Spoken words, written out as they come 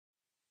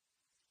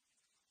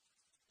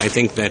I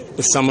think that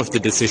some of the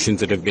decisions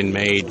that have been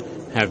made,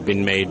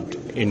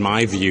 in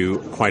my view,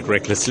 quite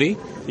recklessly.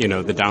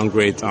 The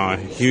downgrades are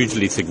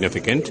hugely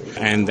significant,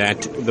 and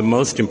that the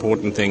most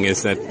important thing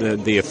is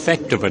that the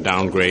effect of a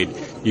downgrade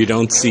you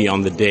don't see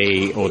on the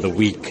day or the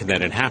week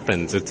that it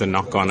happens. It's a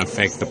knock-on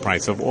effect, the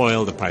price of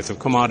oil, the price of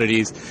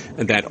commodities,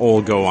 that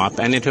all go up,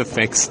 and it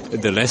affects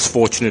the less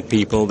fortunate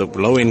people, the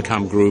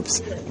low-income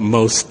groups,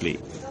 mostly.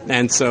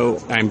 And so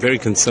I'm very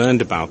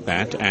concerned about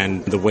that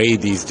and the way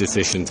these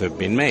decisions have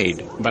been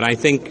made. But I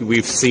think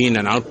we've seen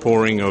an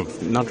outpouring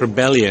of not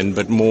rebellion,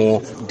 but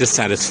more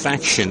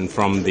dissatisfaction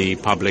from the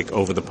public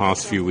over the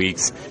past few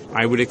weeks.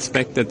 I would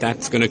expect that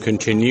that's going to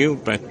continue,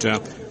 but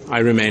I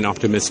remain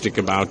optimistic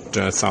about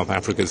South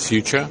Africa's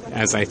future,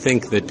 as I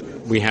think that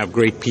we have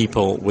great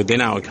people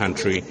within our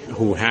country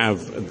who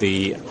have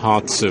the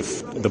hearts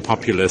of the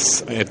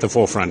populace at the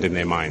forefront in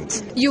their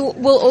minds. You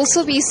will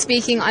also be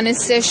speaking on a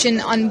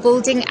session on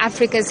building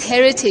Africa's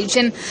heritage,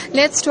 and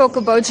let's talk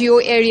about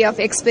your area of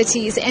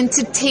expertise,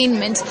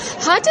 entertainment.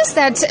 How does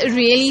that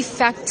really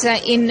factor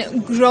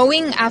in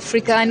growing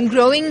Africa and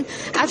growing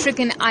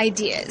African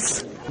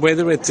ideas?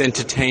 Whether it's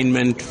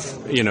entertainment,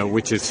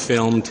 which is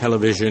film,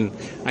 television,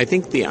 I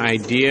think the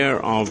idea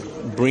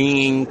of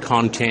bringing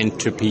content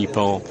to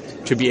people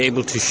to be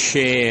able to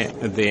share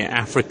their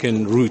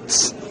African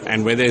roots,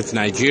 and whether it's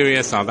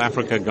Nigeria, South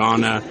Africa,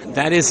 Ghana,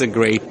 that is a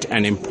great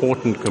and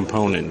important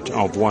component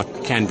of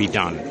what can be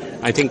done.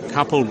 I think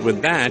coupled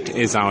with that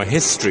is our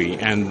history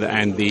and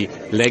the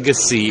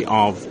legacy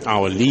of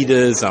our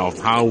leaders, of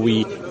how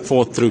we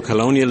fought through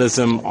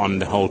colonialism on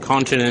the whole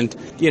continent.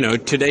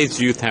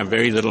 Today's youth have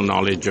very little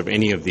knowledge of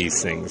any of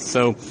these things.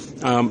 So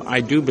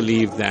I do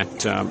believe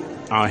that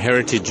our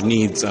heritage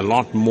needs a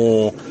lot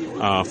more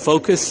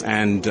focus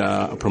and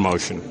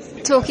promotion.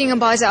 Talking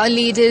about our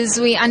leaders,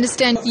 we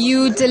understand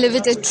you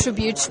delivered a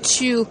tribute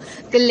to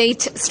the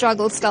late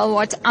struggle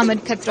stalwart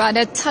Anant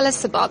Kathrada. Tell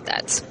us about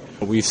that.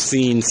 We've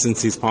seen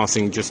since his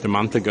passing just a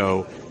month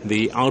ago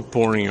the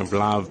outpouring of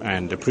love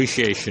and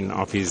appreciation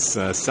of his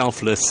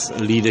selfless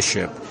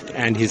leadership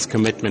and his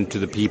commitment to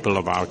the people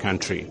of our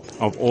country,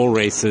 of all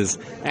races,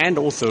 and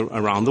also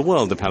around the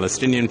world, the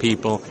Palestinian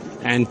people,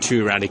 and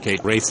to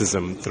eradicate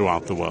racism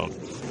throughout the world.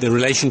 The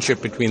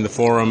relationship between the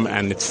Forum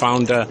and its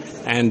founder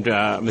and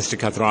Mr.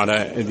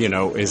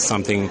 Kathrada, is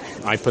something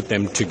I put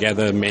them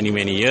together many,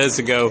 many years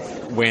ago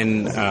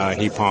when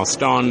he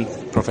passed on.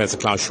 Professor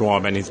Klaus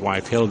Schwab and his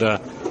wife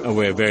Hilda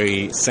were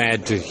very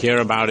sad to hear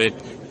about it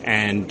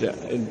and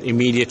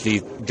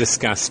immediately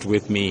discussed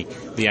with me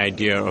the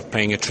idea of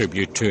paying a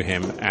tribute to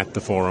him at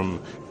the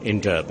Forum in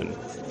Durban.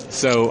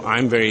 So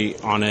I'm very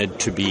honored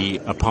to be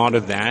a part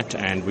of that,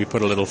 and we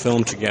put a little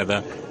film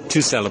together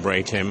to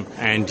celebrate him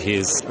and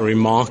his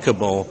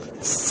remarkable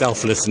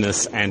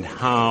selflessness and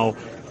how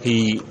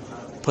he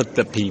put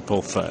the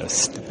people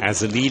first.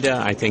 As a leader,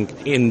 I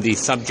think in the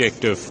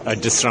subject of a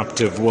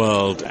disruptive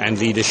world and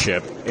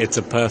leadership, it's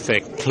a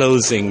perfect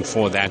closing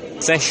for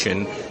that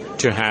session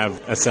to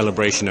have a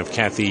celebration of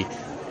Kathy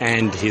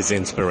and his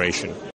inspiration.